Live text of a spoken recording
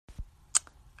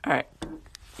All right.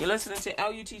 You're listening to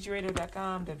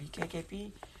LUTGRadio.com,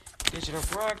 WKKP, Digital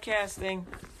Broadcasting.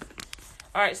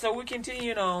 All right, so we're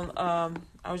continuing on.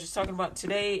 I was just talking about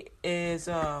today is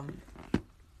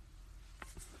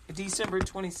December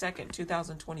 22nd,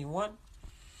 2021.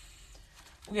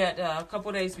 We had a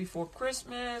couple days before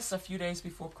Christmas, a few days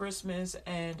before Christmas,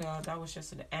 and that was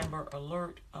just an Amber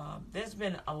Alert. There's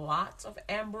been a lot of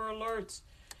Amber Alerts.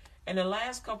 In the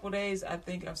last couple days, I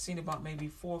think I've seen about maybe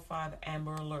 4 or 5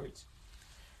 Amber Alerts.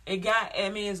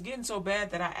 It's getting so bad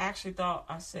that I actually thought,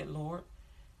 I said, Lord,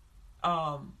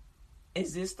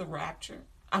 is this the rapture?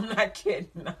 I'm not kidding.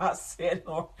 I said,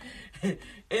 Lord,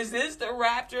 is this the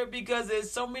rapture? Because there's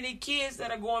so many kids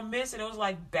that are going missing. It was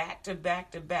like back to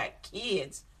back to back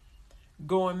kids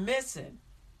going missing.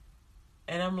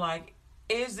 And I'm like,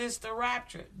 is this the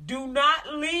rapture? Do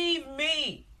not leave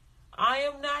me. I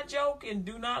am not joking.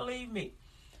 Do not leave me.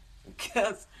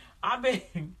 Because I've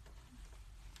been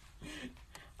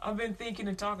thinking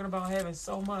and talking about heaven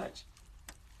so much.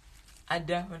 I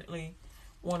definitely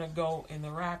want to go in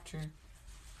the rapture.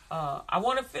 I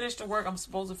want to finish the work. I'm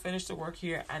supposed to finish the work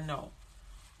here. I know.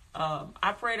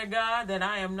 I pray to God that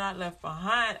I am not left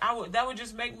behind. That would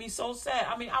just make me so sad.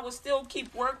 I would still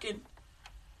keep working.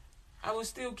 I would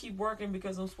still keep working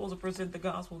because I'm supposed to present the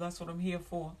gospel. That's what I'm here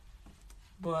for.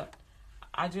 But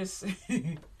I just,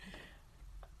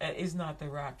 it's not the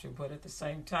rapture. But at the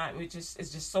same time, it's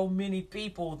just so many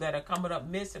people that are coming up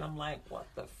missing. I'm like, what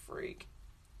the freak?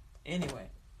 Anyway,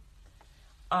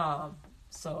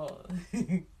 so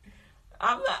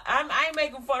I ain't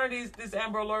making fun of this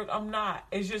Amber Alert. I'm not.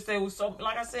 It's just it was so,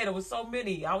 like I said, it was so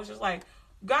many. I was just like,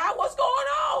 God, what's going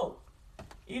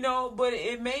on? But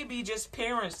it may be just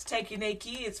parents taking their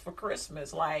kids for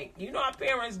Christmas. Like, how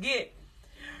parents get.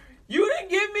 You didn't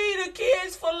give me the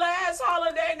kids for last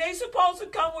holiday, and they supposed to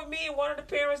come with me, and one of the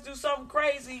parents do something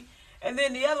crazy, and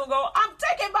then the other one go, I'm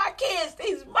taking my kids.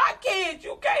 These my kids.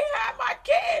 You can't have my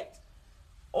kids.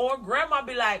 Or grandma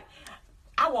be like,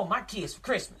 I want my kids for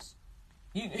Christmas.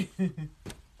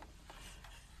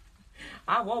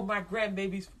 I want my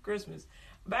grandbabies for Christmas.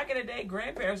 Back in the day,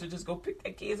 grandparents would just go pick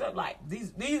their kids up like,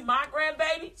 these my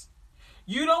grandbabies?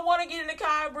 You don't want to get in the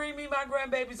car and bring me my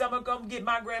grandbabies. I'm going to come get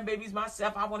my grandbabies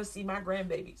myself. I want to see my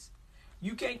grandbabies.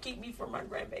 You can't keep me from my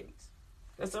grandbabies.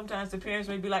 Because sometimes the parents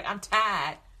may be like, I'm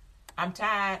tired.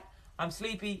 I'm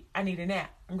sleepy. I need a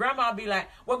nap. And grandma will be like,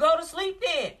 well, go to sleep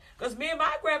then. Because me and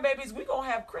my grandbabies, we going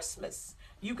to have Christmas.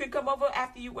 You can come over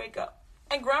after you wake up.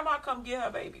 And grandma come get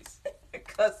her babies.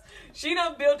 Because she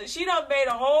done built it. She done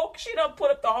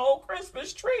put up the whole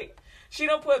Christmas tree. She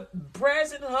done put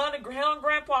presents, her and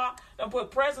grandpa done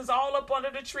put presents all up under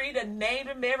the tree, done named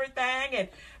them everything, and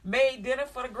made dinner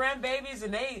for the grandbabies,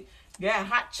 and they got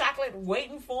hot chocolate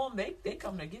waiting for them. They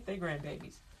come to get their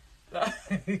grandbabies.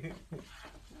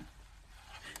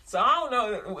 So I don't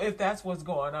know if that's what's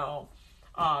going on.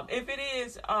 If it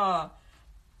is,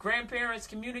 grandparents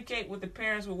communicate with the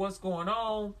parents with what's going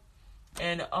on,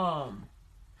 and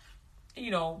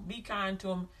be kind to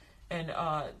them. And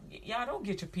y'all don't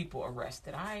get your people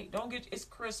arrested. It's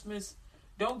Christmas.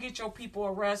 Don't get your people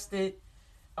arrested.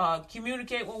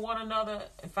 Communicate with one another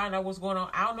and find out what's going on.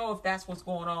 I don't know if that's what's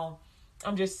going on.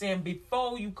 I'm just saying,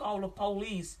 before you call the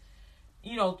police,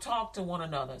 talk to one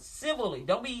another civilly.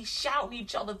 Don't be shouting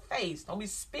each other's face. Don't be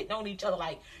spitting on each other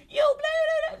like, you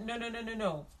blah, blah, blah.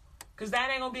 No. Because that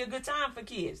ain't going to be a good time for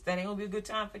kids.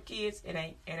 It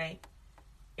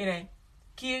ain't.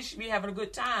 Kids should be having a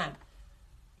good time.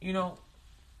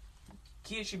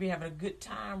 Kids should be having a good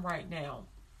time right now.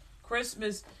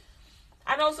 Christmas,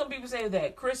 I know some people say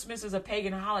that Christmas is a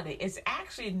pagan holiday. It's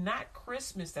actually not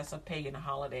Christmas that's a pagan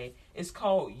holiday. It's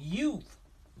called youth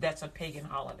that's a pagan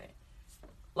holiday.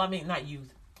 Not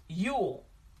youth. Yule.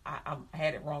 I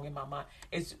had it wrong in my mind.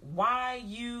 It's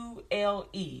Yule.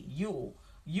 Yule.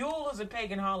 Yule is a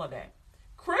pagan holiday.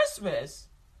 Christmas,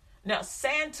 now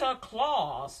Santa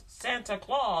Claus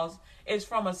is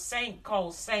from a saint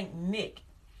called Saint Nick.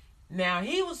 Now,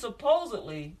 he was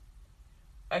supposedly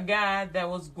a guy that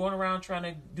was going around trying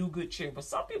to do good cheer. But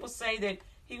some people say that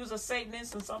he was a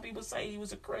Satanist, and some people say he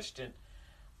was a Christian.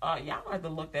 Y'all have to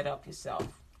look that up yourself.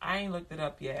 I ain't looked it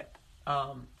up yet.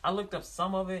 I looked up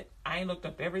some of it. I ain't looked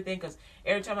up everything, because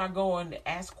every time I go and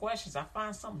ask questions, I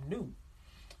find something new.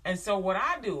 And so what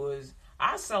I do is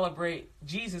I celebrate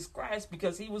Jesus Christ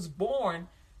because he was born.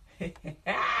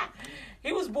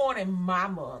 He was born in my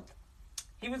month.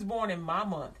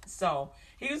 So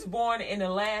he was born in the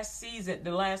last season,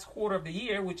 the last quarter of the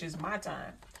year, which is my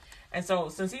time. And so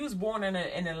since he was born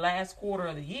in the last quarter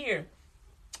of the year,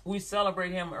 we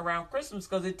celebrate him around Christmas,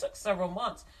 because it took several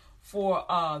months for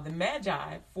the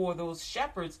Magi, for those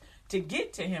shepherds to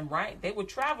get to him, right? They were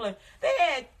traveling. They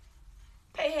had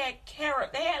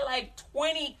like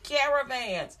 20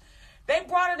 caravans. They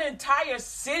brought an entire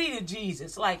city to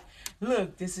Jesus. Like,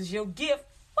 look, this is your gift.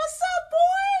 What's up, boy?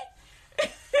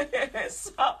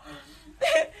 So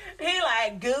he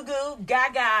like goo goo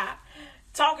gaga,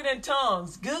 talking in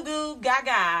tongues, goo goo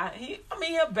gaga. He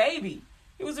a baby.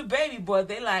 He was a baby, but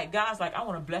they like, God's like, I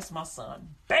want to bless my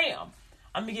son. Bam.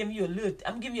 I'm giving you a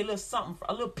little something,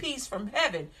 a little piece from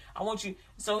heaven. I want you.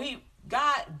 So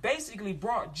God basically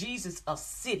brought Jesus a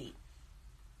city.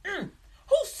 Who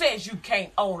says you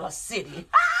can't own a city?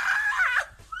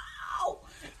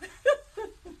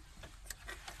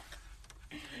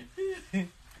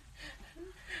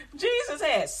 Jesus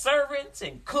had servants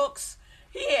and cooks.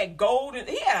 He had gold, and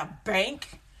he had a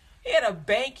bank. He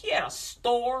had a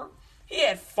store. He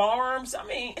had farms.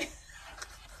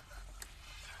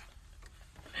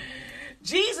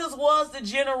 Jesus was the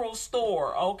general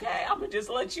store, okay? I'm going to just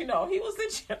let you know. He was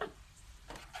the general.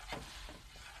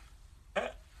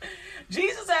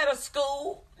 Jesus had a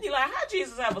school. You're like, how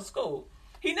Jesus have a school?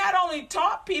 He not only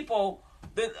taught people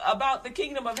about the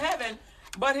kingdom of heaven,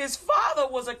 but his father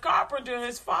was a carpenter.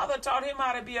 His father taught him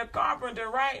how to be a carpenter,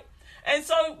 right? And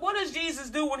so what does Jesus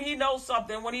do when he knows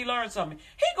something, when he learns something?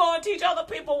 He go and teach other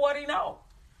people what he knows.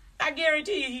 I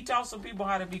guarantee you he taught some people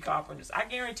how to be carpenters. I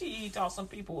guarantee you he taught some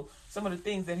people some of the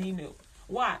things that he knew.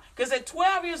 Why? Because at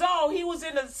 12 years old, he was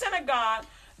in the synagogue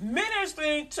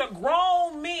ministering to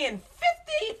grown men,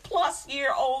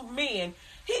 50-plus-year-old men.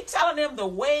 He telling them the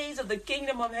ways of the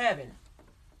kingdom of heaven.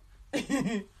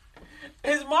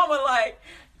 His mama like,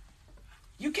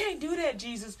 you can't do that,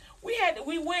 Jesus. We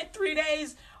went 3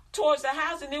 days towards the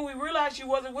house, and then we realized you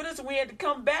wasn't with us, and we had to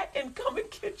come back and come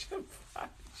and get you and find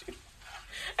you.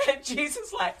 And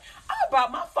Jesus like, I'm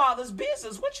about my father's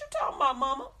business. What you talking about,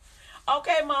 mama?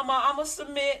 Okay, mama, I'm going to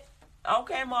submit.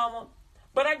 Okay, mama.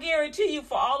 But I guarantee you,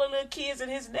 for all the little kids in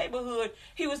his neighborhood,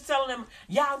 he was telling them,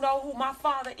 y'all know who my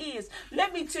father is.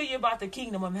 Let me tell you about the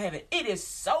kingdom of heaven. It is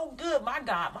so good, my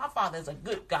God. My father is a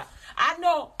good God. I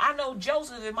know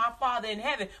Joseph is my father in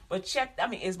heaven, but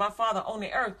is my father on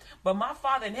the earth. But my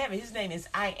father in heaven, his name is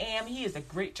I Am. He is a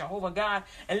great Jehovah God.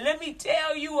 And let me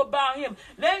tell you about him.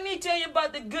 Let me tell you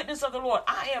about the goodness of the Lord.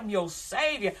 I am your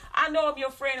Savior. I know I'm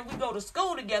your friend and we go to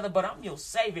school together, but I'm your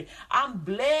Savior. I'm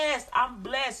blessed. I'm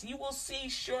blessed. You will see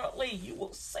shortly. You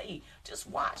will see. Just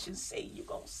watch and see. You're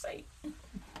going to see.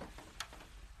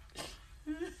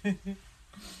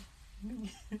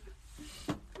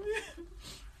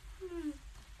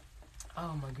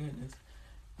 Oh my goodness.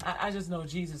 I just know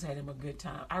Jesus had him a good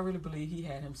time. I really believe he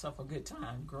had himself a good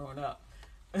time growing up.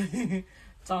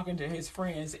 Talking to his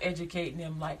friends, educating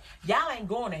them like, y'all ain't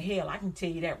going to hell. I can tell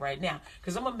you that right now.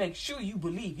 Because I'm going to make sure you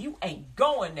believe you ain't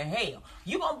going to hell.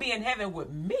 You're going to be in heaven with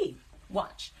me.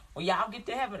 Watch. When y'all get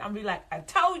to heaven, I'm going to be like, I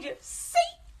told you. See?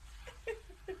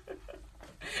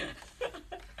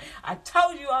 I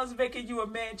told you I was making you a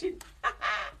mansion.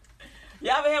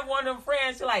 Y'all ever have one of them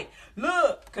friends like,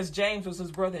 look, because James was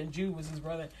his brother and Jude was his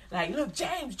brother. Like, look,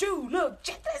 James, Jude, look,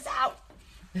 check this out.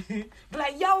 Be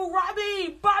like, yo,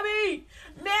 Robbie, Bobby,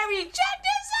 Mary, check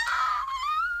this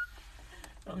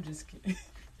out. I'm just kidding.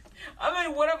 I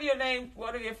mean, whatever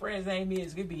your friend's name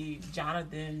is, it could be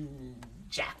Jonathan,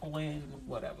 Jacqueline,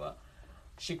 whatever,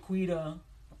 Shaquita,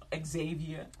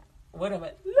 Xavier,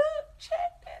 whatever. Look,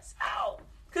 check this out.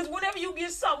 Because whenever you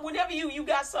get something, whenever you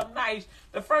got something nice,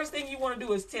 the first thing you want to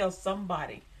do is tell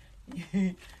somebody.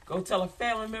 Go tell a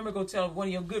family member, go tell one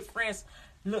of your good friends,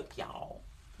 look, y'all,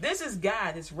 this is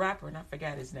Guy, this rapper, and I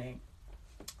forgot his name.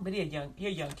 But he a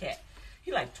young cat.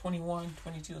 He like 21,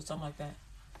 22 or something like that.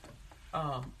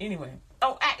 Anyway.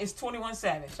 Oh, it's 21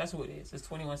 Savage. That's who it is. It's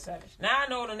 21 Savage. Now I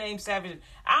know the name Savage.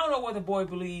 I don't know what the boy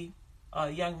believed.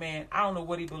 Young man. I don't know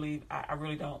what he believed. I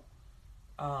really don't.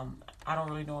 I don't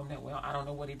really know him that well. I don't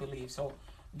know what he believes. So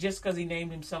just because he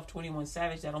named himself 21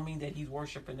 Savage, that don't mean that he's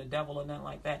worshiping the devil or nothing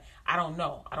like that. I don't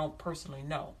know. I don't personally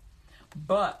know.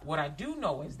 But what I do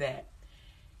know is that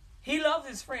he loved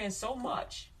his friends so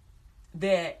much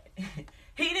that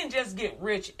he didn't just get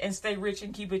rich and stay rich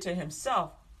and keep it to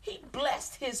himself. He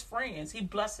blessed his friends. He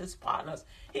blessed his partners.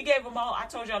 He gave them all, I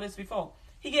told y'all this before,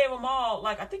 he gave them all,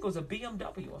 like, I think it was a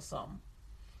BMW or something.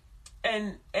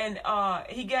 And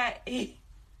he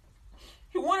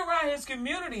went around his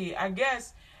community, I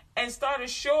guess, and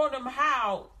started showing them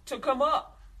how to come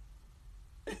up.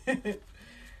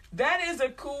 That is a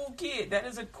cool kid. That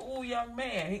is a cool young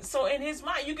man. So in his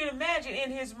mind, you can imagine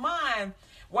in his mind,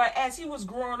 well, as he was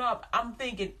growing up, I'm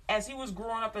thinking, as he was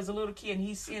growing up as a little kid and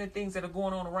he's seeing the things that are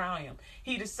going on around him,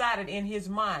 he decided in his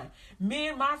mind, me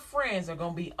and my friends are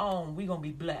going to be on. We're going to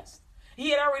be blessed.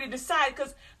 He had already decided,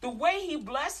 because the way he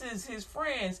blesses his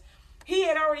friends, he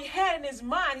had already had in his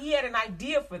mind, he had an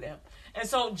idea for them. And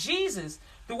so Jesus,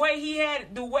 the way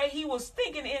he was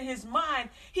thinking in his mind,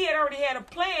 he had already had a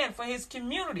plan for his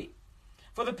community,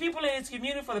 for the people in his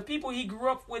community, for the people he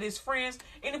grew up with, his friends,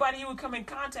 anybody he would come in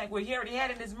contact with. He already had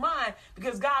it in his mind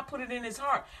because God put it in his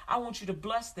heart. I want you to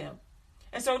bless them.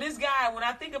 And so this guy, when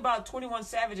I think about 21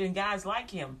 Savage and guys like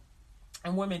him,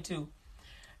 and women too,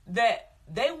 that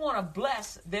they want to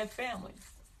bless their family.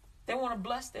 They want to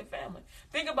bless their family.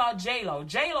 Think about J-Lo.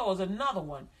 J-Lo is another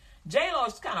one. J-Lo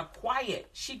is kind of quiet.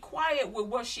 She quiet with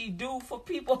what she do for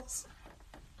people.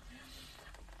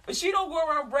 But she don't go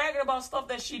around bragging about stuff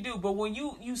that she do. But when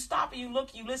you stop and you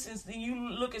look, you listen, and you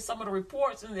look at some of the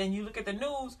reports and then you look at the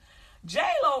news,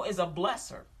 J-Lo is a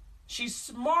blesser. She's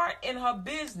smart in her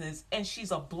business and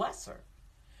she's a blesser.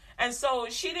 And so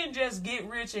she didn't just get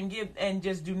rich and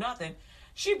just do nothing.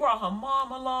 She brought her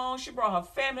mom along. She brought her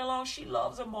family along. She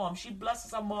loves her mom. She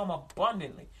blesses her mom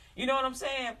abundantly. You know what I'm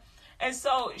saying? And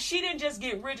so she didn't just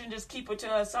get rich and just keep it to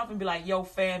herself and be like, yo,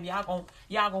 fam, y'all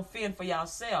gonna fend for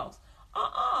yourselves.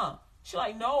 She's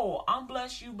like, no, I'm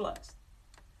blessed, you blessed.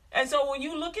 And so when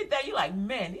you look at that, you're like,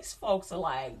 man, these folks are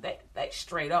like, they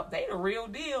straight up, they the real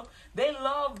deal. They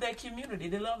love their community.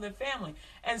 They love their family.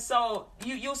 And so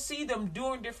you'll see them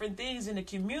doing different things in the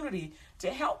community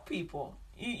to help people.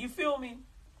 You feel me?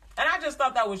 And I just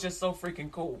thought that was just so freaking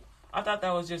cool. I thought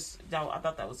that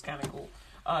was kind of cool.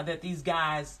 That these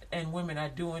guys and women are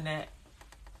doing that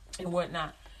and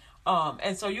whatnot.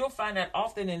 And so you'll find that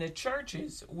often in the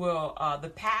churches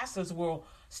the pastors will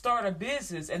start a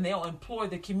business and they'll employ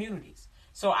the communities.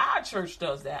 So our church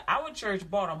does that. Our church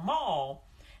bought a mall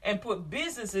and put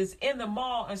businesses in the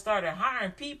mall and started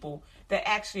hiring people that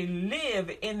actually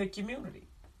live in the community.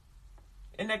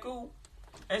 Isn't that cool?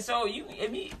 And so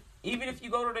even if you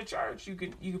go to the church, you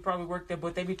could probably work there,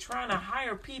 but they be trying to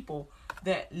hire people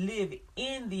that live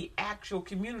in the actual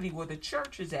community where the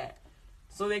church is at,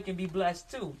 so they can be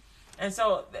blessed too. And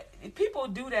so people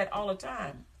do that all the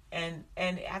time. And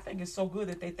I think it's so good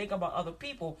that they think about other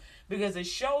people, because it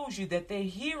shows you that they're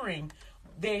hearing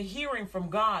from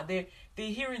God. They're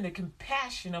hearing the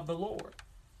compassion of the Lord.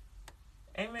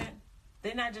 Amen.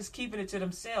 They're not just keeping it to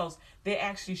themselves. They're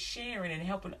actually sharing and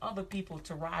helping other people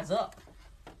to rise up.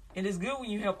 It is good when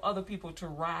you help other people to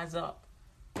rise up.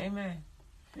 Amen.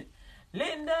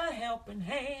 Lend a helping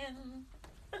hand.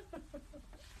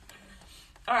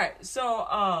 All right,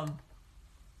 so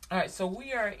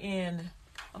we are in.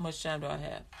 How much time do I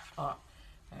have?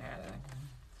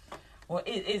 Well,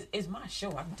 it's my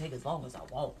show. I can take as long as I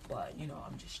want, but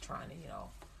I'm just trying to,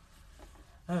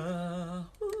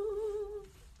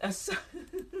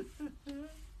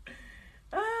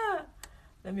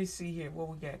 let me see here what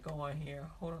we got going here.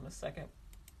 Hold on a second.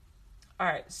 All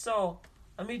right, so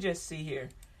let me just see here.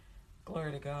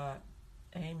 Glory to God.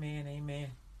 Amen. Amen.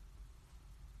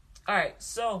 All right,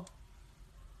 so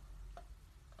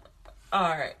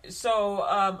I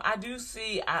do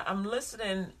see, I'm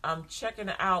listening, I'm checking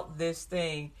out this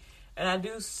thing, and I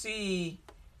do see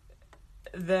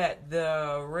that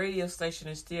the radio station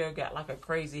has still got like a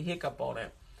crazy hiccup on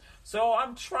it. So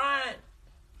I'm trying,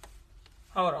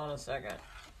 hold on a second.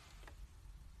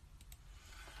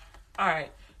 All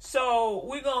right, so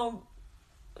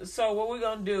what we're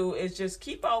going to do is just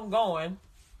keep on going.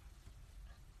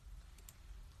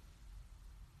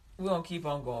 We're going to keep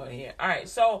on going here. All right,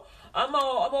 so I'm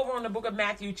over on the book of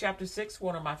Matthew chapter 6,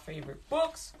 one of my favorite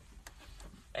books.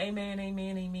 Amen,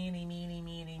 amen, amen, amen,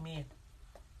 amen, amen.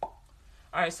 All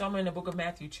right, so I'm in the book of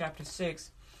Matthew chapter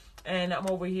 6, and I'm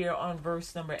over here on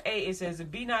verse number 8. It says,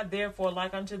 "Be not therefore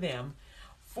like unto them,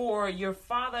 for your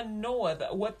Father knoweth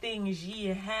what things ye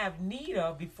have need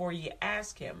of before ye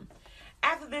ask him.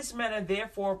 After this manner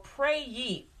therefore pray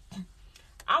ye,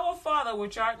 Our Father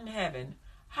which art in heaven,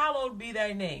 hallowed be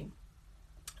thy name.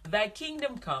 Thy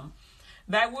kingdom come,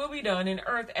 thy will be done in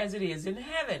earth as it is in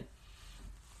heaven.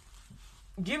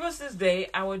 Give us this day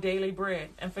our daily bread,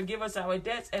 and forgive us our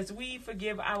debts as we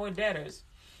forgive our debtors.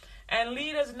 And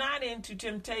lead us not into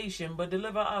temptation, but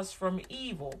deliver us from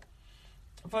evil.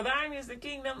 For thine is the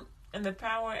kingdom, and the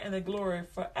power, and the glory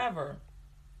forever.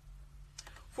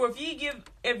 For if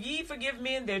ye forgive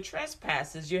men their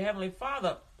trespasses, your heavenly Father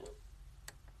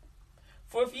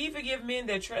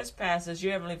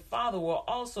will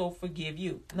also forgive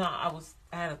you." No, I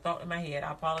had a thought in my head.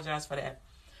 I apologize for that.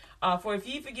 For if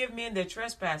ye forgive men their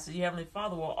trespasses, your heavenly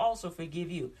Father will also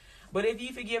forgive you. But if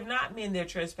ye forgive not men their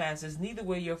trespasses, neither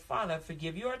will your Father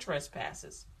forgive your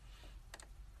trespasses.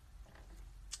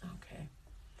 Okay.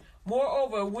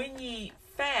 Moreover, when ye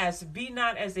fast, be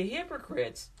not as the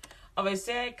hypocrites of a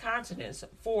sad countenance,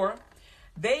 for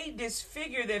they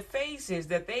disfigure their faces,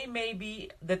 that they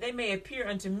may appear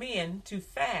unto men to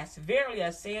fast. Verily I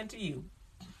say unto you,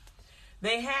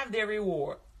 they have their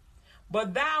reward.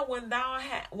 But thou,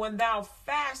 when thou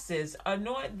fastest,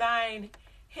 anoint thine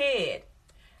head,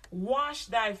 wash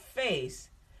thy face,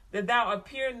 that thou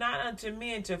appear not unto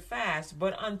men to fast,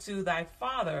 but unto thy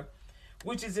Father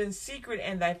which is in secret,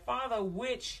 and thy Father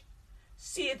which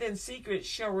seeth in secret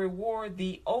shall reward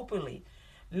thee openly.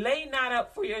 Lay not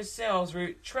up for yourselves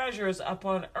treasures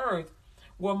upon earth,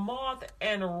 where moth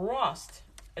and rust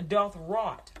doth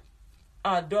corrupt,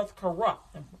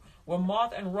 where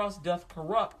moth and rust doth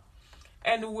corrupt,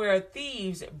 and where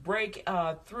thieves break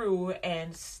through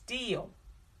and steal.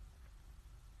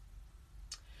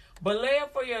 But lay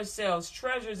up for yourselves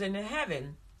treasures in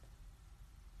heaven.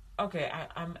 Okay,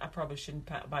 I probably shouldn't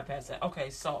bypass that. Okay,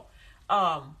 so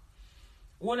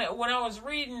when I was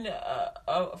reading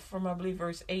from, I believe,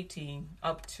 verse 18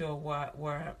 up to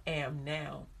where I am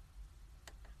now,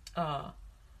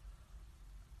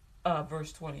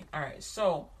 verse 20. All right,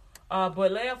 so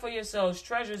but lay up for yourselves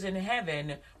treasures in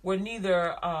heaven, where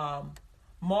neither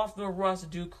moth nor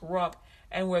rust do corrupt,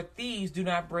 and where thieves do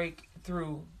not break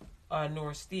through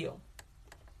nor steal.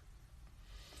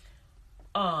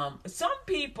 Some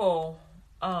people,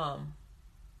 the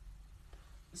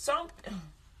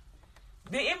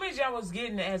image I was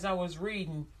getting as I was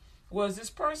reading was this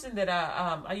person that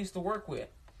I used to work with,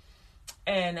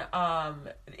 and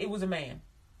it was a man,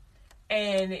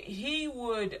 and he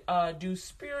would do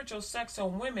spiritual sex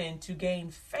on women to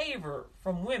gain favor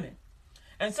from women,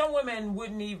 and some women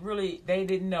wouldn't even really, they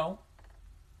didn't know.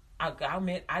 I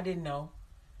admit I didn't know,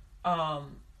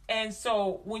 and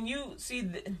so when you see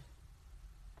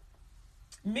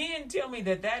men tell me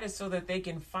that is so that they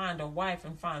can find a wife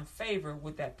and find favor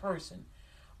with that person.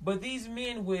 But these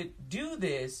men would do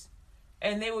this,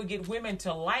 and they would get women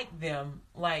to like them,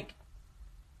 like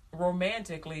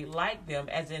romantically like them,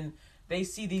 as in they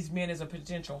see these men as a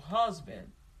potential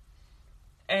husband.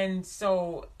 And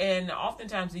so, and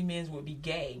oftentimes these men would be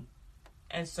gay.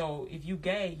 And so if you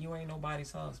gay, you ain't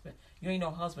nobody's husband. You ain't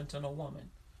no husband to no woman.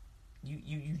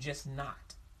 You just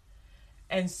not.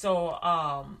 And so,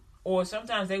 or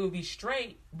sometimes they would be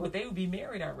straight, but they would be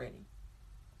married already.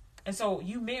 And so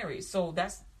you married. So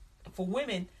that's, for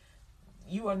women,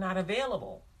 you are not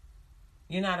available.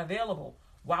 You're not available.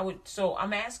 So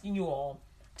I'm asking you all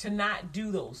to not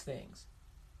do those things.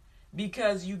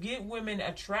 Because you get women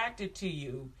attracted to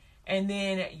you, and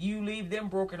then you leave them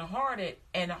brokenhearted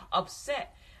and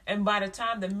upset. And by the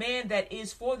time the man that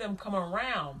is for them come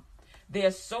around,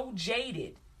 they're so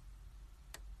jaded.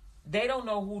 They don't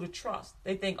know who to trust.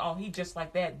 They think, oh, he just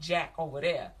like that Jack over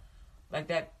there, like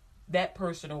that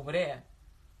person over there.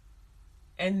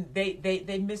 And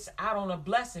they miss out on a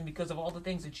blessing because of all the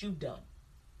things that you've done.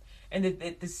 And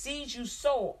the seeds you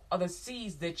sow are the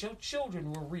seeds that your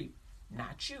children will reap,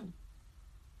 not you,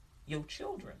 your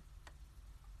children.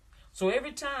 So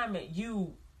every time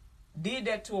you did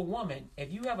that to a woman,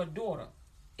 if you have a daughter,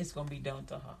 it's going to be done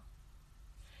to her.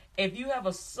 If you have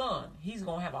a son, he's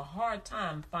going to have a hard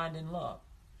time finding love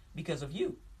because of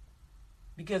you.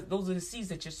 Because those are the seeds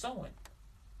that you're sowing.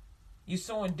 You're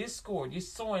sowing discord. You're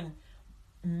sowing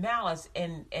malice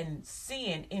and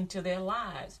sin into their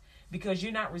lives because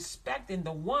you're not respecting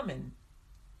the woman.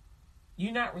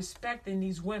 You're not respecting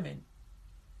these women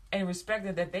and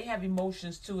respecting that they have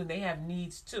emotions too and they have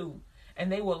needs too.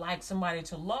 And they would like somebody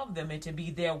to love them and to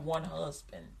be their one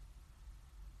husband.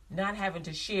 Not having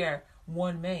to share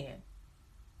one man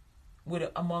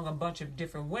among a bunch of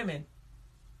different women.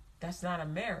 That's not a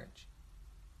marriage.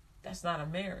 That's not a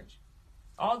marriage.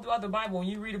 All throughout the Bible, when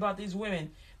you read about these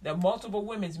women, the multiple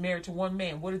women's married to one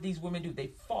man, what did these women do? They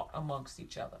fought amongst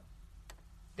each other.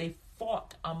 They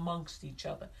fought amongst each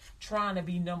other, trying to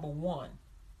be number one.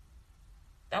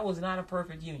 That was not a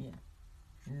perfect union.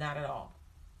 Not at all.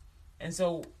 And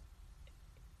so,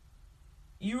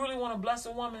 you really want to bless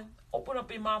a woman? Open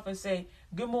up your mouth and say,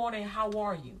 good morning, how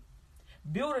are you?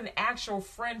 Build an actual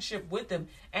friendship with them,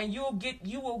 and you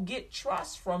will get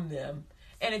trust from them.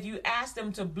 And if you ask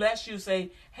them to bless you,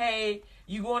 say, hey,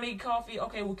 you going to eat coffee?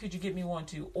 Okay, well, could you get me one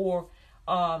too? Or,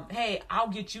 hey, I'll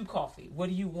get you coffee. What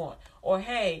do you want? Or,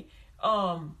 hey,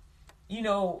 can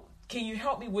you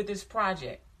help me with this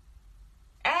project?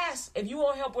 Ask. If you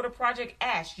want help with a project,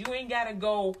 ask. You ain't got to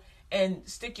go and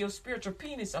stick your spiritual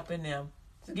penis up in them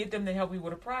to get them to help you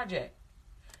with a project.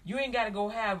 You ain't got to go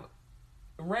have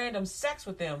random sex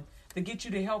with them to get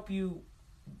them to help you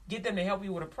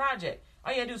with a project.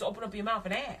 All you got to do is open up your mouth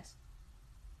and ask.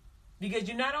 Because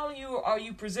you not only are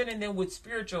you presenting them with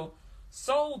spiritual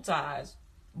soul ties,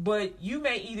 but you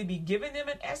may either be giving them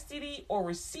an STD or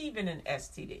receiving an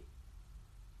STD.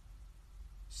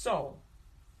 So,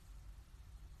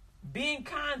 being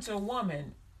kind to a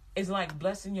woman is like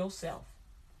blessing yourself.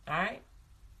 All right?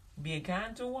 Being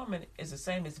kind to a woman is the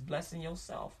same as blessing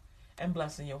yourself and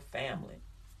blessing your family.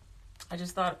 I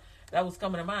just thought that was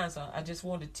coming to mind, so I just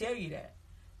wanted to tell you that.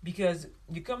 Because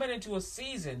you're coming into a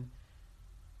season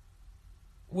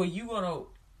where you're gonna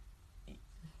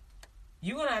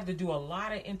have to do a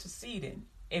lot of interceding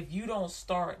if you don't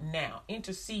start now.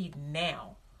 Intercede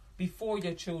now before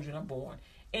your children are born.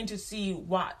 Intercede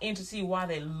while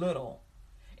they're little.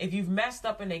 If you've messed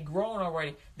up and they're grown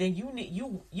already, then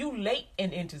you late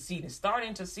in interceding. Start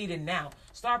interceding now.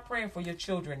 Start praying for your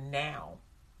children now.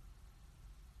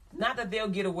 Not that they'll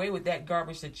get away with that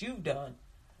garbage that you've done,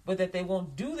 but that they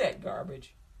won't do that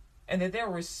garbage, and that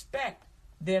they'll respect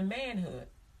their manhood,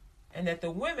 and that the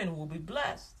women will be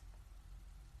blessed,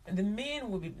 and the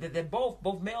men will be, that both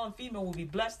male and female will be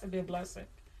blessed to be a blessing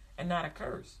and not a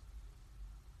curse.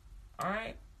 All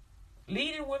right?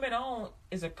 Leading women on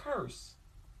is a curse.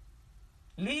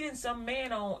 Leading some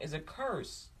man on is a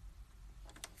curse.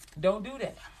 Don't do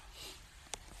that.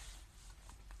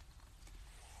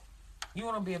 You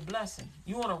want to be a blessing.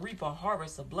 You want to reap a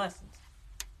harvest of blessings.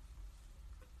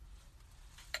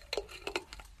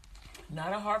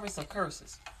 Not a harvest of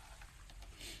curses.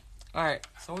 All right,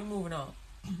 so we're moving on.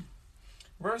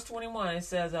 Verse 21, it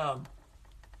says,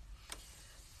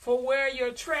 for where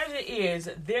your treasure is,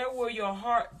 there will your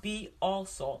heart be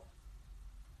also.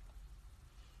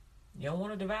 You don't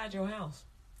want to divide your house.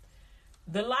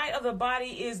 The light of the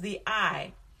body is the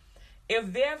eye.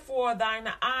 If therefore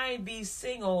thine eye be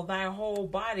single, thy whole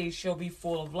body shall be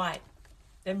full of light.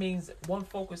 That means one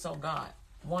focus on God.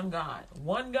 One God.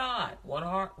 One God. One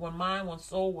heart, one mind, one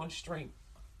soul, one strength.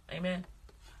 Amen.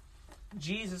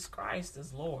 Jesus Christ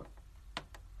is Lord.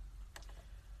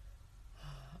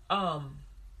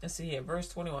 Let's see here. Verse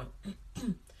 21.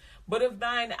 But if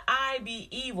thine eye be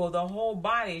evil, the whole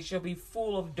body shall be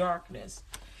full of darkness.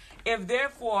 If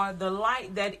therefore the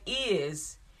light that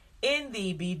is in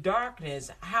thee be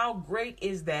darkness, how great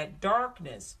is that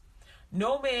darkness?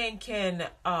 No man can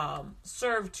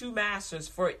serve two masters,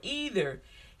 for either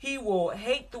he will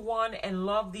hate the one and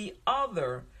love the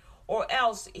other, or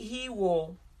else he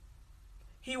will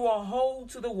hold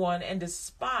to the one and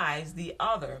despise the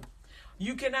other.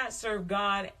 You cannot serve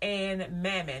God and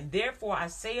mammon. Therefore I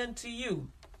say unto you,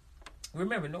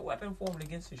 remember, no weapon formed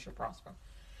against you shall prosper.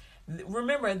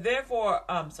 Remember, therefore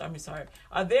I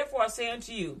say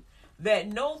unto you, that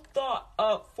no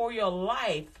thought for your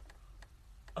life,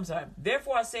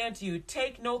 therefore I say unto you,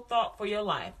 take no thought for your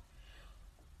life,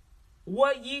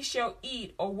 what ye shall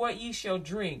eat or what ye shall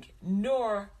drink,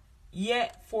 nor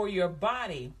yet for your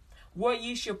body, what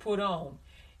ye shall put on.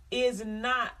 Is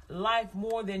not life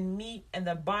more than meat, and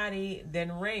the body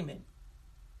than raiment?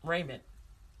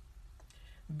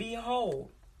 Behold,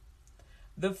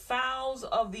 the fowls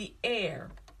of the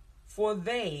air, for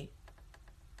they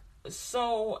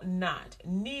sow not,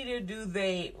 neither do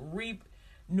they reap,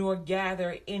 nor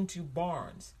gather into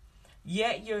barns.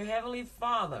 Yet your heavenly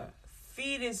Father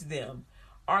feedeth them.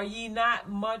 Are ye not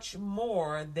much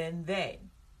more than they?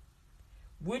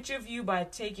 Which of you, by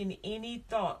taking any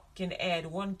thought, can add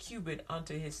 1 cubit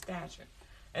unto his stature?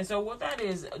 And so what that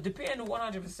is, depend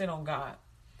 100% on God.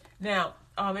 Now,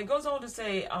 it goes on to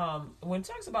say, when it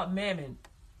talks about mammon,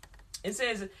 it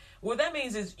says, what that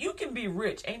means is you can be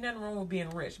rich. Ain't nothing wrong with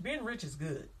being rich. Being rich is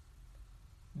good.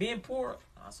 Being poor,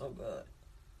 not so good.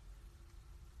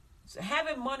 So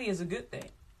having money is a good thing.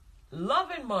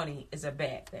 Loving money is a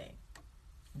bad thing.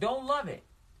 Don't love it.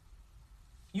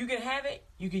 You can have it.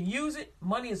 You can use it.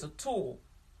 Money is a tool.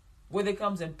 Whether it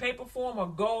comes in paper form or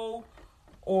gold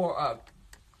or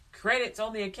credits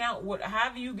on the account,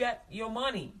 however you got your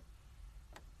money.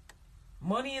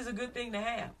 Money is a good thing to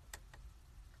have.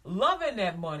 Loving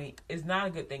that money is not a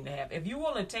good thing to have. If you're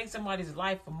willing to take somebody's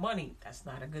life for money, that's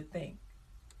not a good thing.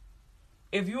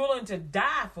 If you're willing to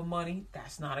die for money,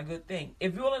 that's not a good thing.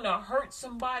 If you're willing to hurt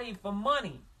somebody for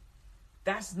money,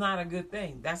 that's not a good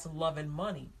thing. That's loving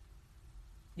money.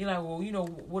 You're like, well,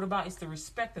 what about it's the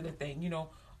respect of the thing?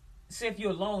 Say if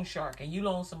you're a loan shark and you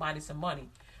loan somebody some money.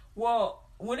 Well,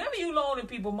 whenever you loaning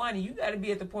people money, you got to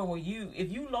be at the point where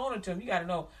if you loan it to them, you got to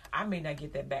know, I may not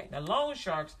get that back. Now, loan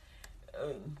sharks,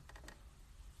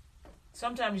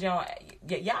 Sometimes y'all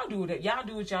do it. Y'all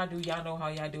do what y'all do. Y'all know how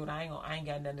y'all do it. I ain't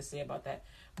got nothing to say about that.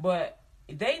 But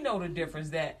they know the difference,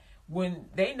 that when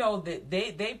they know that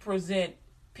they present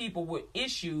people with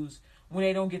issues when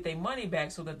they don't get their money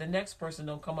back, so that the next person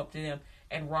don't come up to them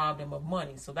and rob them of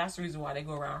money. So that's the reason why they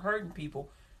go around hurting people.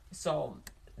 So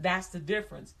that's the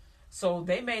difference. So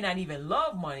they may not even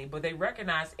love money, but they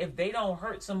recognize if they don't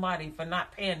hurt somebody for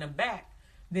not paying them back,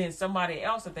 then somebody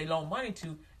else that they loan money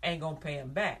to ain't gonna pay them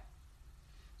back.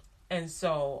 And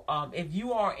so if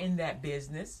you are in that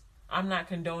business, I'm not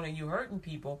condoning you hurting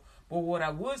people, but what I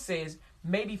would say is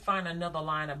maybe find another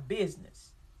line of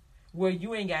business where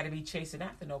you ain't got to be chasing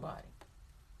after nobody.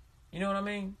 You know what I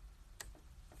mean?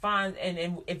 Find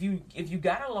and if you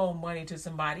gotta loan money to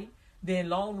somebody, then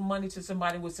loan money to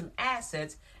somebody with some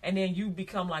assets, and then you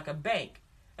become like a bank.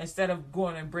 Instead of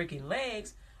going and breaking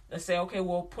legs, let's say, okay,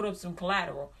 well, put up some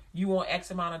collateral. You want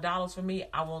X amount of dollars from me?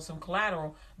 I want some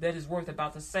collateral that is worth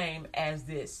about the same as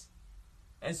this.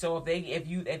 And so if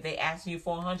they asking you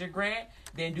for $100,000,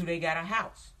 then do they got a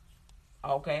house?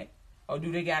 Okay. Or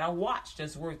do they got a watch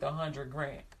that's worth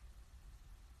 $100,000?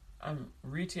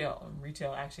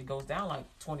 Retail actually goes down like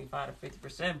 25 to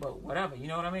 50%, but whatever, you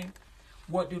know what I mean?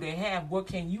 What do they have? What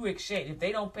can you exchange? If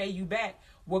they don't pay you back,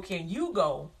 what can you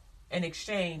go and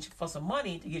exchange for some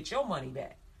money to get your money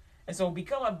back? And so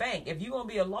become a bank. If you're gonna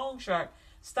be a loan shark,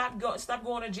 stop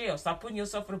going to jail. Stop putting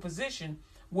yourself in a position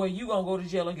where you're gonna go to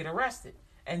jail and get arrested.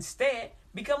 Instead,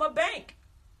 become a bank.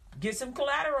 Get some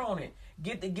collateral on it.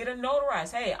 Get a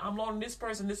notarized. Hey, I'm loaning this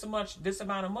person this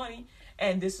amount of money,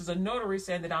 and this is a notary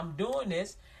saying that I'm doing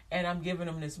this, and I'm giving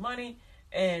them this money,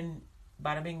 and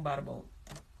bada bing, bada boom.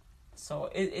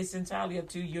 So it's entirely up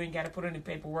to you. You ain't got to put any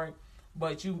paperwork,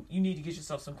 but you need to get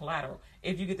yourself some collateral.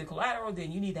 If you get the collateral,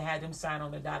 then you need to have them sign on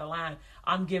the dotted line.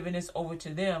 I'm giving this over to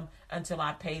them until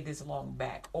I pay this loan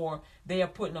back, or they are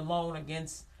putting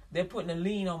they're putting a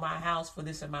lien on my house for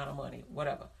this amount of money,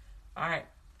 whatever. All right.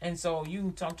 And so you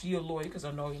can talk to your lawyer, because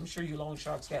I'm sure you loan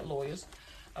sharks got lawyers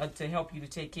to help you to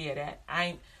take care of that.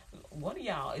 One of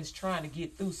y'all is trying to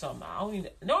get through something. I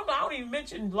don't even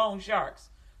mention loan sharks.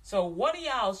 So one of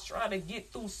y'all is trying to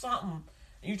get through something,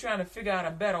 and you're trying to figure out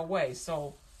a better way.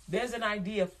 So there's an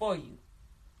idea for you.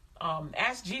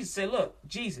 Ask Jesus. Say, look,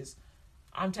 Jesus,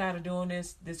 I'm tired of doing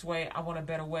this way. I want a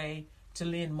better way to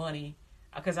lend money,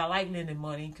 because I like lending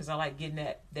money, because I like getting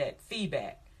that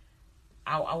feedback.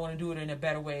 I want to do it in a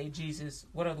better way. Jesus,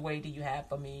 what other way do you have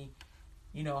for me?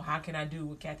 You know, how can I do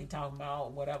what Kathy talking about, or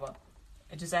whatever?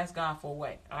 And just ask God for a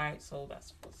way. All right, so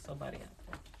that's for somebody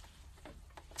else.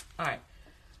 All right.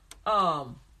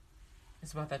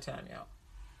 It's about that time, y'all.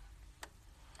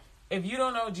 If you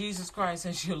don't know Jesus Christ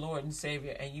as your Lord and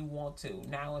Savior, and you want to,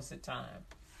 now is the time.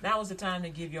 Now is the time to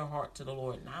give your heart to the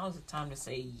Lord. Now is the time to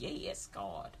say, yes,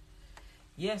 God.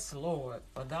 Yes, Lord,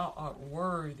 for thou art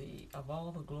worthy of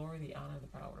all the glory, the honor, the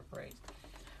power, the praise.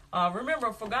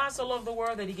 Remember, for God so loved the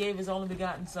world that he gave his only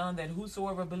begotten Son, that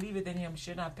whosoever believeth in him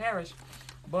should not perish,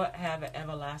 but have an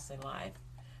everlasting life.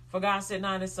 For God sent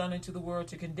not his Son into the world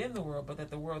to condemn the world, but that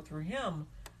the world through him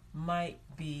might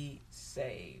be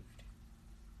saved.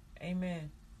 Amen.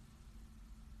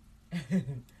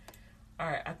 All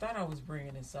right, I thought I was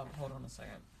bringing this up. Hold on a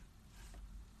second.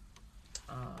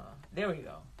 There we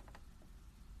go.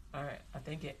 All right, I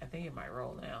think it might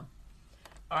roll now.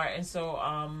 All right, and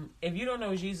so if you don't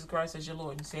know Jesus Christ as your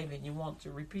Lord and Savior, and you want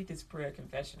to repeat this prayer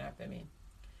confession after me.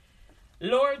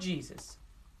 Lord Jesus,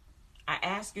 I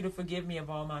ask you to forgive me of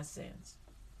all my sins.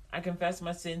 I confess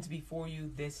my sins before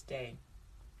you this day.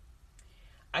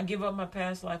 I give up my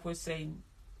past life with Satan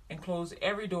and close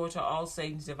every door to all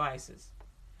Satan's devices.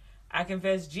 I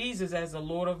confess Jesus as the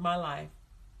Lord of my life.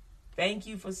 Thank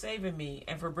you for saving me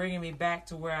and for bringing me back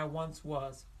to where I once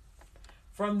was.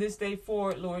 From this day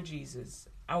forward, Lord Jesus,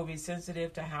 I will be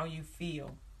sensitive to how you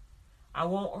feel. I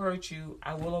won't hurt you.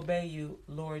 I will obey you,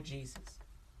 Lord Jesus.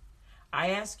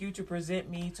 I ask you to present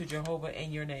me to Jehovah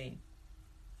in your name.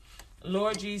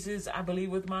 Lord Jesus, I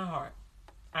believe with my heart,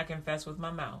 I confess with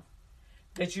my mouth,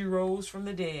 that you rose from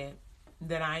the dead,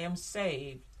 that I am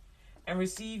saved, and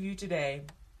receive you today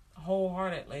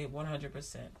wholeheartedly,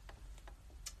 100%.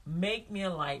 Make me a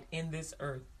light in this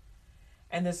earth,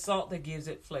 and the salt that gives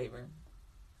it flavor.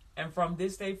 And from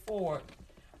this day forward,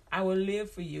 I will live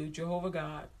for you, Jehovah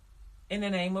God, in the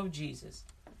name of Jesus,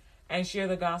 and share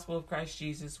the gospel of Christ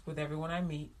Jesus with everyone I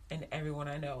meet and everyone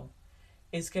I know.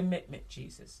 It's commitment,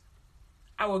 Jesus.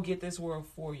 I will get this world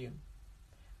for you.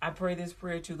 I pray this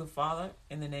prayer to the Father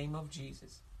in the name of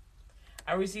Jesus.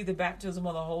 I receive the baptism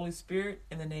of the Holy Spirit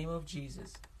in the name of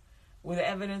Jesus, with the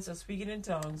evidence of speaking in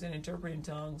tongues and interpreting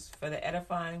tongues for the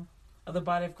edifying of the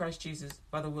body of Christ Jesus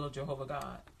by the will of Jehovah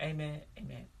God. Amen.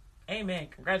 Amen. Amen.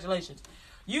 Congratulations.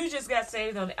 You just got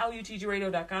saved on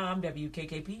LUTGradio.com,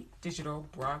 WKKP Digital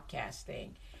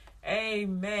Broadcasting.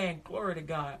 Amen. Glory to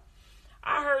God.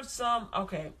 I heard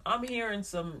I'm hearing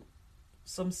some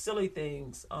silly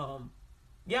things.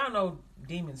 Y'all know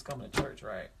demons come to church,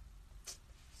 right?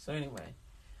 So anyway,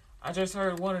 I just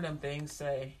heard one of them things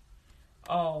say,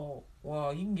 oh,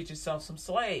 well, you can get yourself some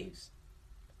slaves.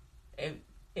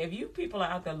 If you people are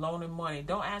out there loaning money,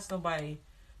 don't ask nobody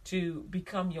to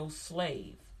become your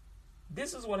slave.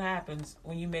 This is what happens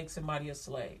when you make somebody a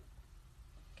slave.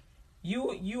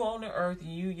 You own the earth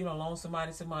and you loan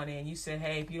somebody some money and you said,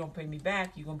 hey, if you don't pay me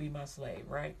back, you're going to be my slave,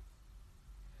 right?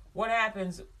 What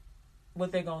happens,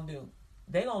 what they going to do?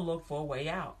 They going to look for a way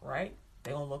out, right?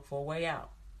 They going to look for a way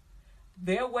out.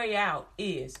 Their way out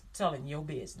is telling your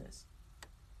business.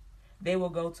 They will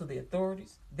go to the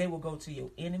authorities. They will go to your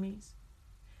enemies.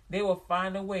 They will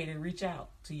find a way to reach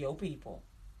out to your people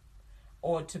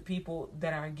or to people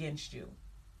that are against you.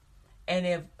 And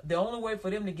if the only way for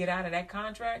them to get out of that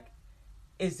contract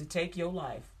is to take your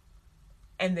life,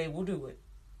 and they will do it.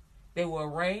 They will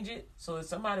arrange it so that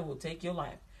somebody will take your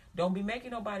life. Don't be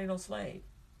making nobody no slave.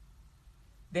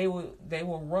 They will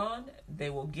run. They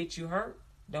will get you hurt.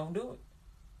 Don't do it.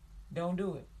 Don't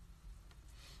do it.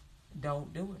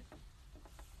 Don't do it.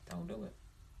 Don't do it.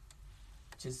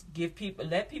 Just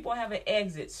let people have an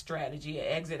exit strategy,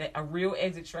 a real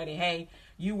exit strategy. Hey,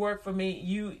 you work for me,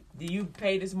 you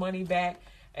pay this money back,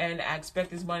 and I expect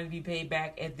this money to be paid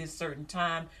back at this certain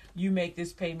time. You make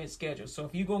this payment schedule. So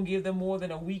if you're gonna give them more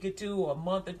than a week or two, or a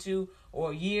month or two,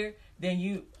 or a year,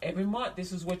 then every month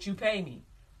this is what you pay me.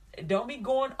 Don't be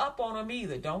going up on them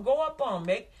either. Don't go up on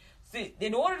them.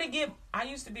 In order to give, I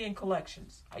used to be in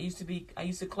collections. I used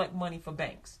to collect money for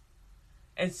banks,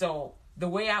 and so. The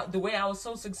way I was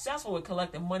so successful with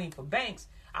collecting money for banks,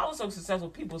 I was so successful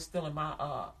people stealing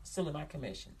my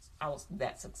commissions. I was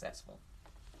that successful.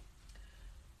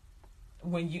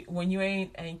 When you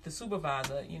ain't the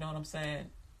supervisor, you know what I'm saying?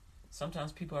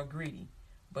 Sometimes people are greedy,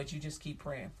 but you just keep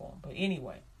praying for them. But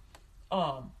anyway,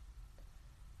 I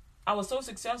was so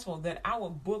successful that I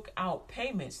would book out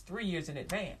payments 3 years in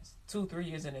advance, 2-3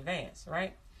 years in advance,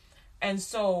 right? And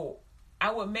so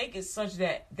I would make it such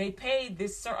that they paid a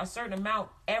certain amount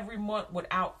every month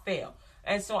without fail.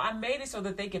 And so I made it so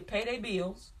that they could pay their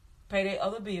bills, pay their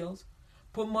other bills,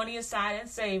 put money aside in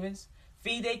savings,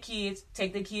 feed their kids,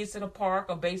 take their kids to the park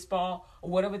or baseball or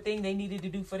whatever thing they needed to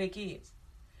do for their kids.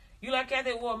 You like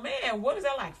Kathy, well, man, what is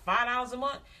that, like $5 a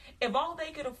month? If all they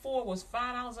could afford was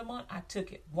 $5 a month, I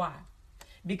took it. Why?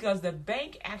 Because the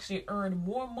bank actually earned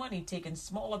more money taking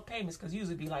smaller payments, because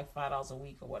usually it'd be like $5 a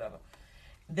week or whatever.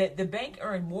 That the bank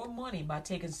earned more money by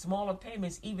taking smaller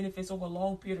payments, even if it's over a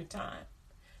long period of time,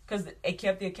 because it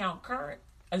kept the account current.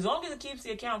 As long as it keeps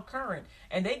the account current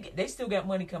and they still got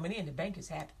money coming in, the bank is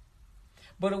happy.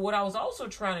 But what I was also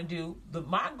trying to do,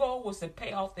 my goal was to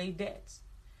pay off their debts.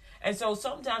 And so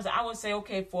sometimes I would say,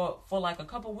 okay, for like a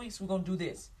couple of weeks, we're going to do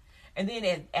this. And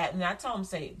then and I tell them,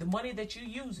 say, the money that you're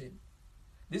using,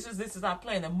 this is our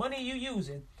plan, the money you're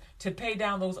using to pay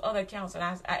down those other accounts. And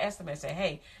I asked them, I said,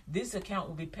 hey, this account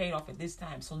will be paid off at this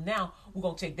time. So now we're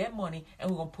going to take that money and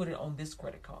we're going to put it on this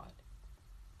credit card.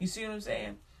 You see what I'm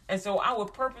saying? And so I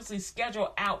would purposely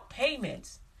schedule out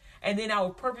payments, and then I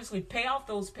would purposely pay off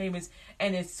those payments.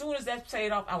 And as soon as that's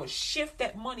paid off, I would shift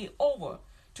that money over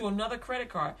to another credit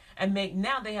card and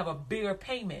now they have a bigger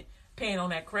payment paying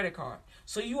on that credit card.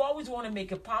 So you always want to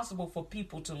make it possible for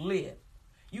people to live.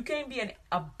 You can't be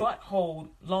a butthole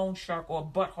loan shark or a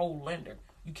butthole lender.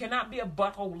 You cannot be a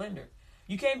butthole lender.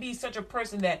 You can't be such a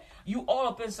person that you all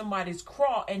up in somebody's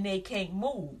craw and they can't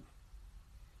move.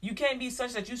 You can't be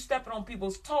such that you stepping on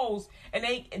people's toes and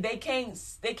they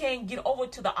can't get over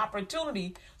to the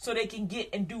opportunity so they can get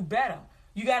and do better.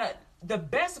 The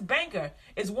best banker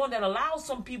is one that allows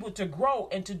some people to grow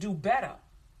and to do better.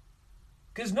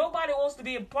 Because nobody wants to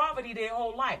be in poverty their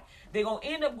whole life. They're going to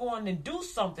end up going and do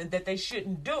something that they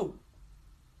shouldn't do.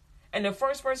 And the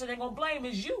first person they're going to blame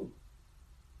is you.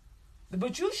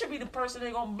 But you should be the person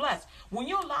they're going to bless. When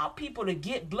you allow people to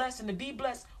get blessed and to be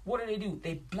blessed, what do?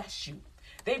 They bless you.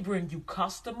 They bring you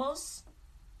customers.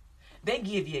 They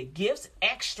give you gifts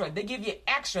extra. They give you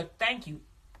extra. Thank you.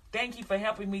 Thank you for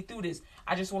helping me through this.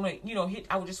 I just want to,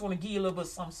 I just want to give you a little bit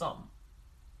of something.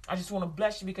 I just want to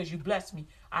bless you because you blessed me.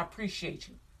 I appreciate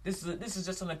you. This is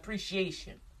just an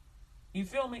appreciation. You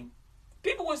feel me?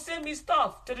 People would send me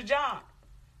stuff to the job.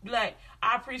 Be like,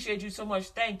 I appreciate you so much.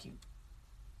 Thank you.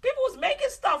 People was making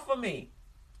stuff for me.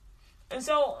 And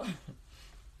so,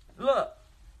 look,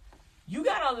 You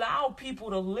got to allow people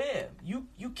to live.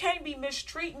 You can't be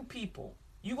mistreating people.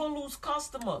 You're going to lose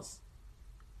customers.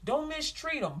 Don't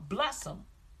mistreat them. Bless them.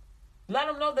 Let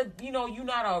them know that, you're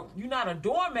not a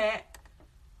doormat,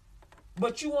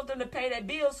 but you want them to pay their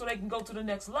bills so they can go to the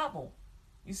next level.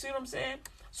 You see what I'm saying?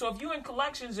 So if you're in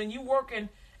collections and you working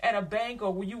at a bank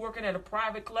or when you working at a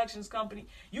private collections company,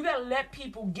 you got to let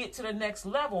people get to the next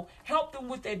level. Help them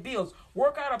with their bills.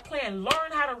 Work out a plan.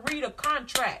 Learn how to read a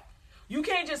contract. You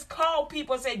can't just call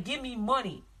people and say, give me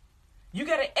money. You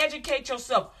got to educate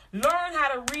yourself. Learn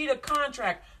how to read a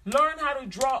contract. Learn how to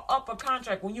draw up a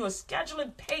contract. When you are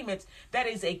scheduling payments, that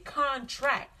is a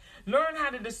contract. Learn how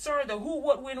to discern the who,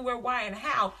 what, when, where, why, and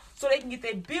how so they can get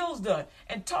their bills done.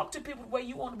 And talk to people the way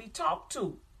you want to be talked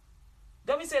to.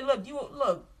 Don't be say, look,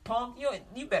 punk,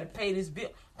 you better pay this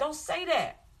bill. Don't say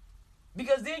that.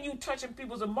 Because then you touching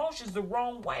people's emotions the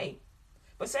wrong way.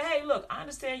 But say, hey, look, I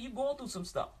understand you going through some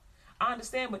stuff. I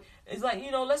understand, but it's like,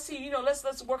 let's see,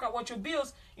 let's work out what your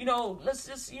bills, let's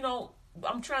just,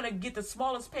 I'm trying to get the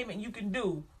smallest payment you can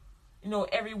do,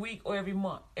 every week or every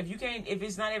month. If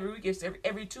it's not every week, it's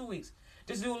every 2 weeks.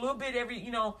 Just do a little bit every,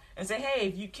 and say,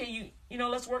 hey,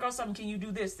 let's work out something. Can you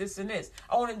do this, and this?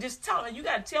 I want to just tell them, you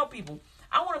got to tell people,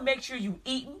 I want to make sure you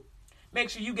eating. Make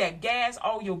sure you got gas,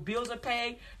 all your bills are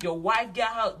paid. Your wife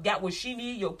got what she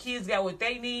need. Your kids got what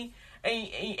they need.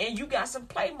 And you got some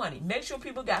play money. Make sure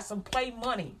people got some play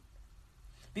money.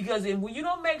 Because when you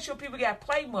don't make sure people got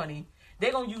play money,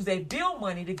 they're going to use their bill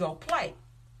money to go play.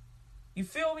 You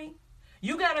feel me?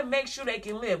 You got to make sure they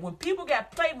can live. When people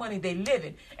got play money, they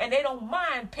living. And they don't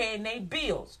mind paying their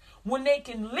bills. When they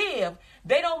can live,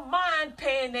 they don't mind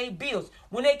paying their bills.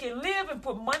 When they can live and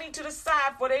put money to the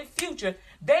side for their future,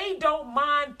 they don't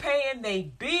mind paying their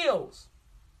bills.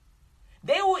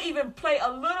 They will even play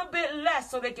a little bit less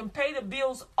so they can pay the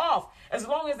bills off as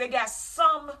long as they got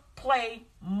some play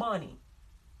money.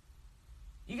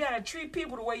 You got to treat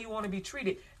people the way you want to be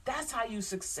treated. That's how you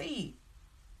succeed.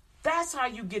 That's how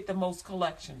you get the most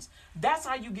collections. That's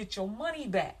how you get your money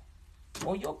back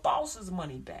or your boss's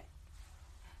money back.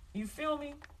 You feel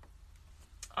me?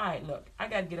 All right, look, I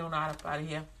got to get on out of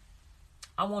here.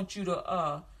 I want you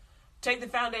to take the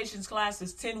foundations class.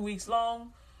 It's 10 weeks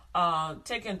long.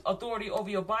 Taking authority over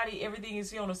your body. Everything is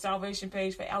here on the salvation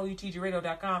page for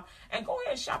LUTGRadio.com. And go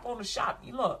ahead and shop on the shop.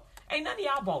 Look, ain't none of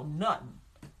y'all bought nothing.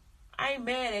 I ain't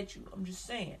mad at you. I'm just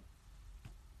saying.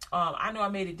 I know I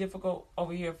made it difficult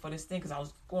over here for this thing because I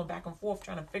was going back and forth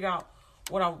trying to figure out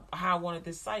how I wanted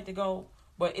this site to go.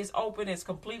 But it's open. It's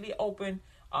completely open.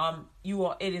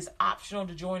 It is optional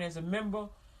to join as a member.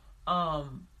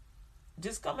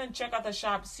 Just come and check out the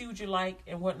shop, see what you like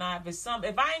and whatnot.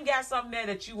 If I ain't got something there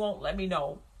that you won't, let me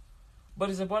know. But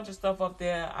there's a bunch of stuff up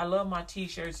there. I love my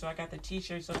t-shirts, so I got the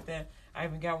t-shirts up there. I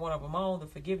even got one of them on, the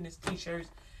forgiveness t-shirts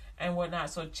and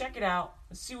whatnot. So check it out,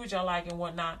 see what y'all like and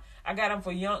whatnot. I got them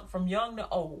from young to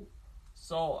old.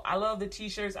 So I love the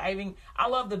t-shirts. I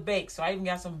love the bake. So I even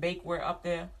got some bakeware up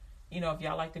there. If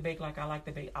y'all like to bake like I like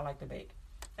to bake, I like to bake.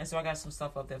 And so I got some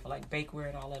stuff up there for like bakeware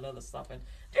and all that other stuff and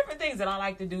different things that I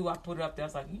like to do. I put it up there. I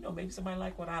was like, maybe somebody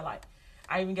like what I like.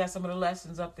 I even got some of the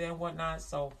lessons up there and whatnot.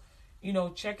 So,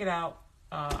 check it out.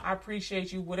 I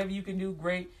appreciate you. Whatever you can do,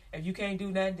 great. If you can't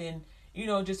do that, then,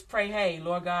 just pray, hey,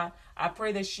 Lord God, I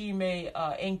pray that she may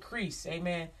increase.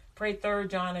 Amen. Pray 3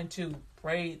 John and 2.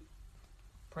 Pray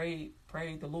the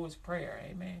Lord's Prayer.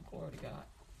 Amen. Glory to God.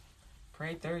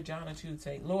 Pray 3 John and 2.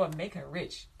 Say, Lord, make her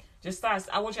rich.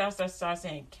 I want y'all to start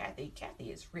saying, Kathy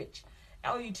is rich.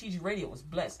 LUTG Radio was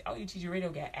blessed. LUTG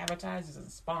Radio got advertisers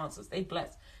and sponsors. They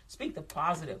blessed. Speak the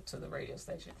positive to the radio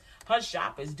station. Her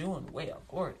shop is doing well.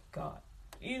 Glory to God.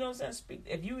 You know what I'm saying? Speak.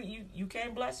 If you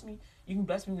can't bless me, you can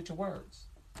bless me with your words.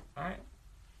 All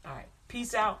right.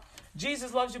 Peace out.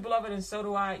 Jesus loves you, beloved, and so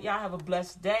do I. Y'all have a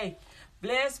blessed day.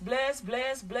 Blessed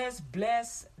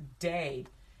day.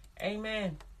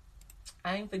 Amen.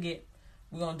 I ain't forget.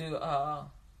 We're going to do...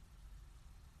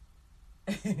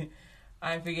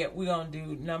 we're going to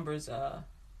do Numbers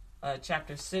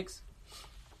chapter 6.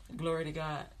 Glory to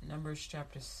God. Numbers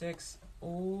chapter 6.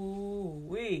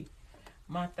 Ooh-wee.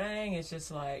 My thing is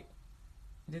just like,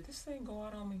 did this thing go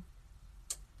out on me?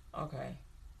 Okay.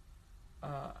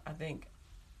 I think,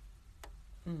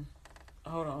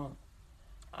 hold on.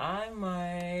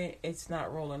 It's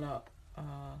not rolling up.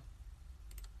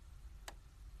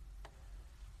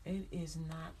 It is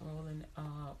not rolling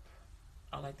up.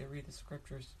 I like to read the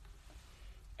scriptures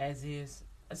as is.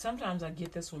 Sometimes I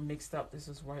get this one mixed up. This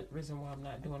is the reason why I'm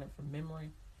not doing it from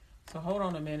memory. So hold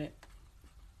on a minute.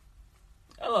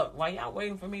 Oh, look, while y'all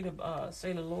waiting for me to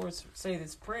say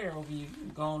this prayer over you, you can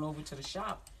go on over to the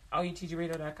shop,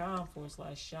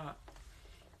 LUTGRadio.com/shop.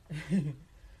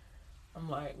 I'm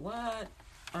like, what?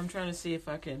 I'm trying to see if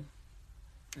I can.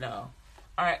 No.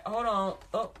 All right, hold on.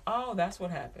 Oh, that's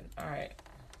what happened. All right.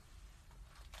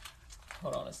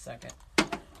 Hold on a second.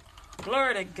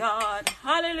 Glory to God.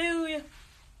 Hallelujah.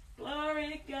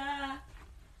 Glory to God.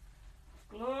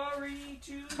 Glory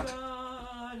to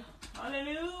God.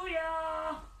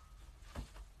 Hallelujah.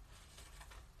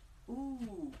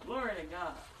 Ooh, glory to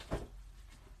God.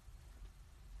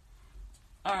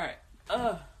 All right.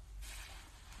 Hold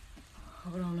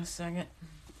on a second.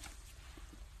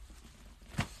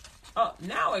 Oh,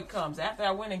 now it comes after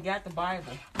I went and got the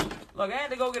Bible. Look, I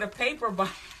had to go get a paper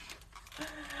Bible.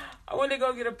 I went to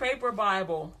go get a paper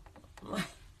Bible.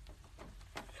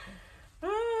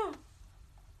 All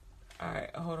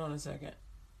right, hold on a second.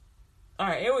 All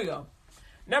right, here we go.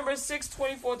 Numbers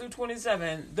 6:24 through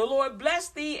 27. The Lord bless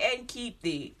thee and keep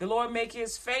thee. The Lord make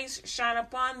his face shine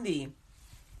upon thee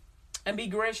and be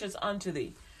gracious unto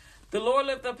thee. The Lord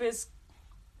lift up his...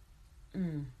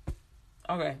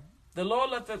 Okay. The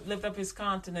Lord lift up his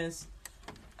countenance.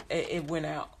 It went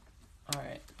out. All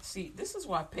right. See, this is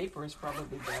why paper is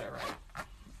probably better, right?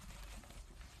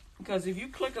 Because if you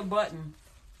click a button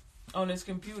on this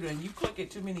computer and you click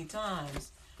it too many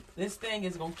times, this thing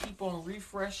is going to keep on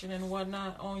refreshing and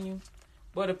whatnot on you.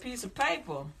 But a piece of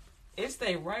paper, it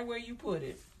stay right where you put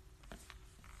it.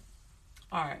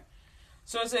 All right.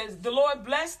 So it says, the Lord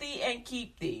bless thee and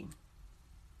keep thee.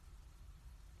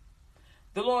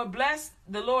 The Lord bless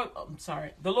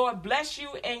you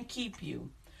and keep you.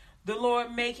 The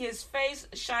Lord make his face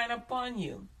shine upon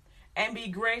you and be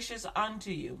gracious unto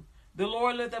you. The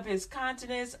Lord lift up his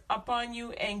countenance upon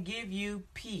you and give you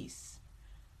peace.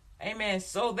 Amen.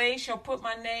 So they shall put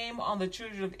my name on the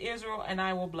children of Israel and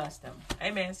I will bless them.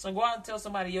 Amen. So go out and tell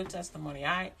somebody your testimony.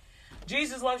 All right.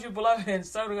 Jesus loves you, beloved, and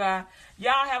so do I.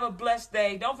 Y'all have a blessed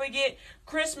day. Don't forget,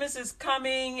 Christmas is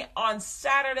coming on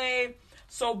Saturday.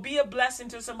 So be a blessing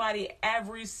to somebody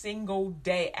every single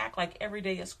day. Act like every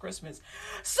day is Christmas.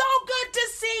 So good to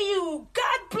see you.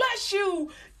 God bless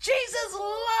you. Jesus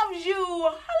loves you.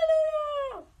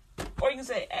 Hallelujah. Or you can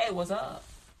say, hey, what's up?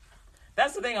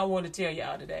 That's the thing I wanted to tell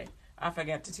y'all today. I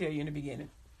forgot to tell you in the beginning.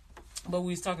 But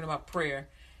we was talking about prayer.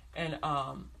 And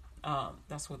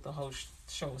that's what the whole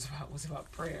show was about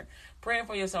prayer. Praying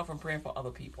for yourself and praying for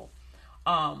other people.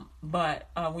 But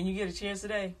when you get a chance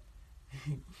today...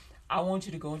 I want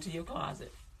you to go into your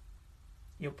closet,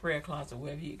 your prayer closet,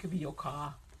 wherever it could be your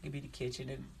car, it could be the kitchen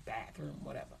and bathroom,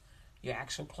 whatever, your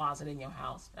actual closet in your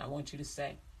house. I want you to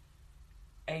say,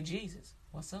 hey, Jesus,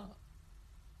 what's up?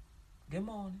 Good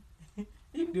morning. You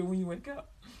can do it when you wake up.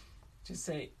 Just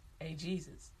say, hey,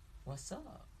 Jesus, what's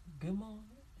up? Good morning.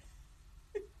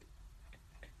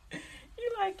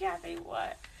 You like, Kathy,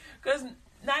 what? Because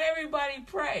not everybody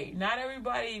pray. Not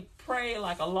everybody pray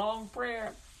like a long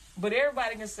prayer. But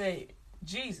everybody can say,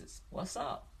 Jesus, what's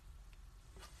up?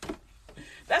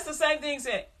 That's the same thing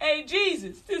saying, hey,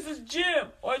 Jesus, this is Jim.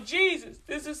 Or Jesus,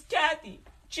 this is Kathy.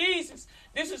 Jesus,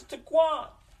 this is Taquan.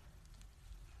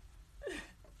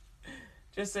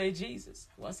 Just say, Jesus,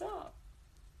 what's up?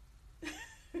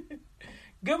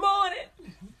 Good morning.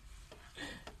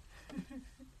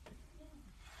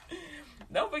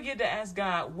 Don't forget to ask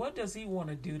God, what does he want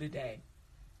to do today?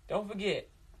 Don't forget.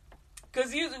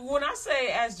 Because when I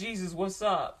say, ask Jesus, what's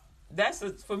up?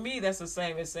 For me, that's the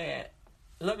same as saying,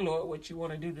 look, Lord, what you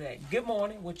want to do today. Good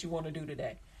morning, what you want to do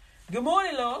today. Good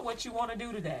morning, Lord, what you want to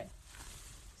do today.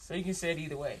 So you can say it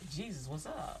either way. Jesus, what's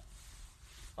up?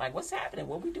 Like, what's happening?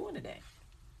 What we doing today?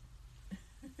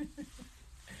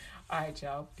 All right,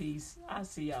 y'all. Peace. I'll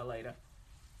see y'all later.